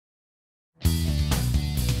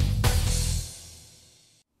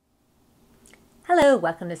Hello,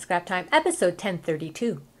 welcome to Scrap Time, episode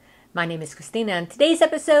 1032. My name is Christina, and today's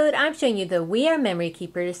episode I'm showing you the WRMK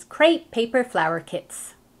Keepers Crepe Paper Flower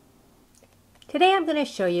Kits. Today I'm going to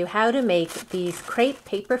show you how to make these crepe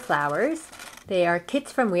paper flowers. They are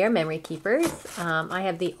kits from WRMK Keepers. I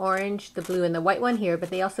have the orange, the blue, and the white one here, but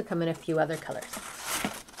they also come in a few other colors.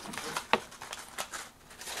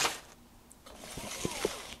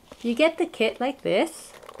 You get the kit like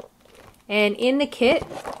this, and in the kit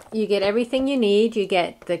you get everything you need. You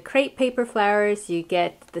get the crepe paper flowers, you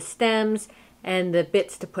get the stems, and the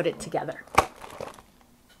bits to put it together.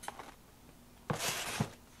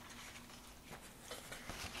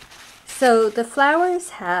 So the flowers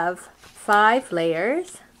have 5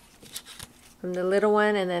 layers, from the little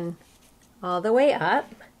one and then all the way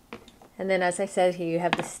up. And then, as I said, here you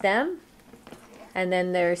have the stem, and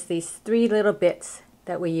then there's these 3 little bits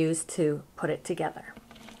that we use to put it together.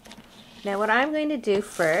 Now what I'm going to do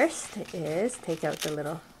first is take out the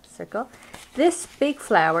little circle. This big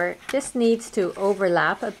flower just needs to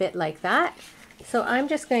overlap a bit like that. So I'm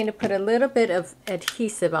just going to put a little bit of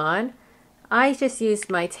adhesive on. I just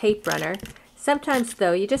used my tape runner. Sometimes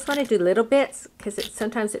though you just want to do little bits because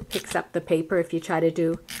sometimes it picks up the paper if you try to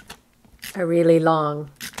do a really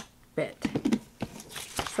long bit.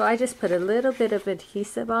 So I just put a little bit of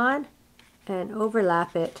adhesive on and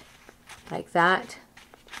overlap it like that.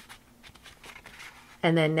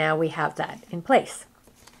 And then now we have that in place.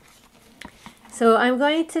 So I'm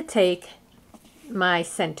going to take my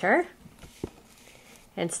center,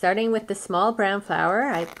 and starting with the small brown flower,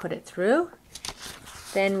 I put it through.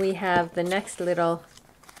 Then we have the next little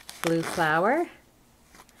blue flower,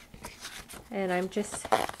 and I'm just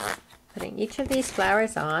putting each of these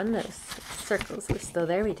flowers on. Those circles were still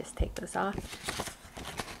there, we just take those off.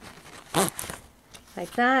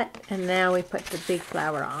 Like that, and now we put the big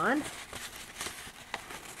flower on.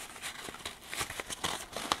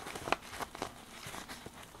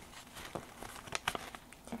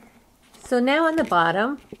 So now on the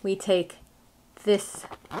bottom, we take this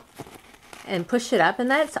and push it up, and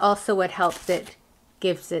that's also what helps it,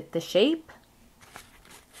 gives it the shape.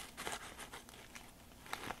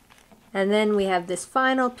 And then we have this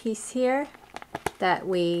final piece here that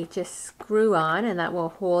we just screw on, and that will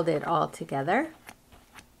hold it all together.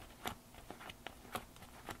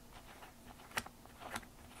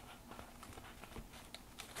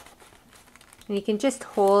 And you can just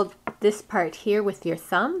hold this part here with your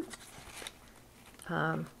thumb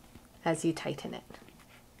as you tighten it.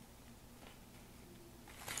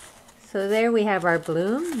 So there we have our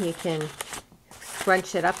bloom. You can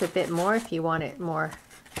scrunch it up a bit more if you want it more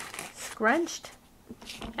scrunched.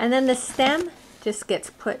 And then the stem just gets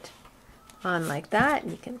put on like that,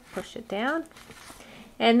 and you can push it down.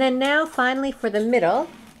 And then now finally for the middle,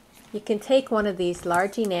 you can take one of these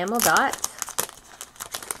large enamel dots,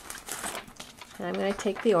 and I'm going to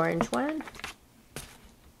take the orange one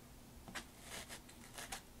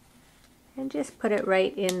and just put it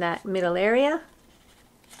right in that middle area.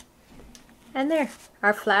 And there,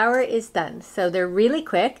 our flower is done. So they're really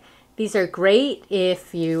quick. These are great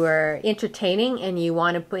if you are entertaining and you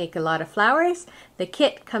want to make a lot of flowers. The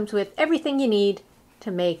kit comes with everything you need to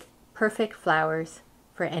make perfect flowers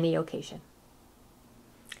for any occasion.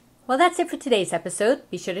 Well, that's it for today's episode.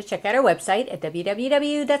 Be sure to check out our website at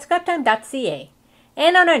www.scraptime.ca.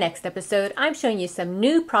 And on our next episode, I'm showing you some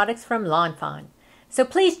new products from Lawn Fawn. So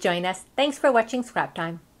please join us. Thanks for watching Scrap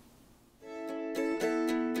Time.